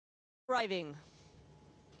Arriving.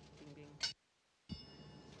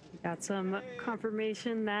 Got some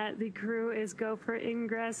confirmation that the crew is go for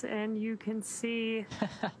ingress, and you can see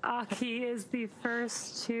Aki is the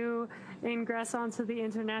first to ingress onto the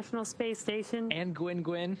International Space Station. And Gwyn.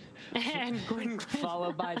 And Gwyn.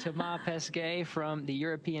 Followed by Thomas Pesquet from the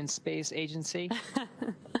European Space Agency.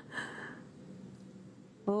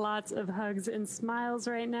 Lots of hugs and smiles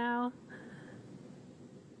right now.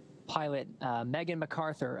 Pilot Megan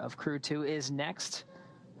MacArthur of Crew 2 is next,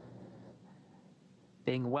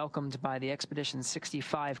 being welcomed by the Expedition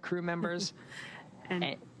 65 crew members,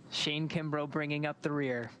 and Shane Kimbrough bringing up the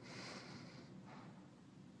rear.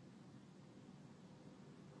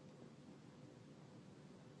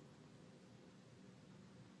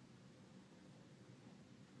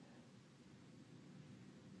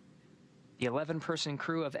 The 11-person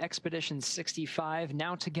crew of Expedition 65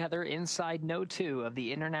 now together inside Node 2 of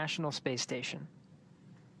the International Space Station.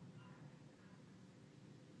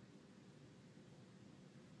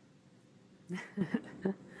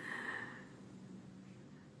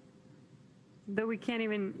 Though we can't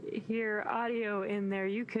even hear audio in there,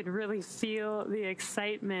 you could really feel the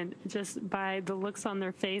excitement just by the looks on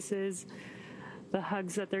their faces, the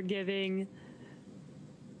hugs that they're giving.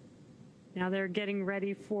 Now they're getting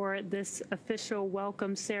ready for this official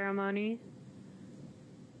welcome ceremony.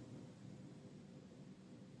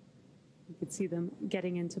 You can see them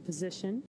getting into position.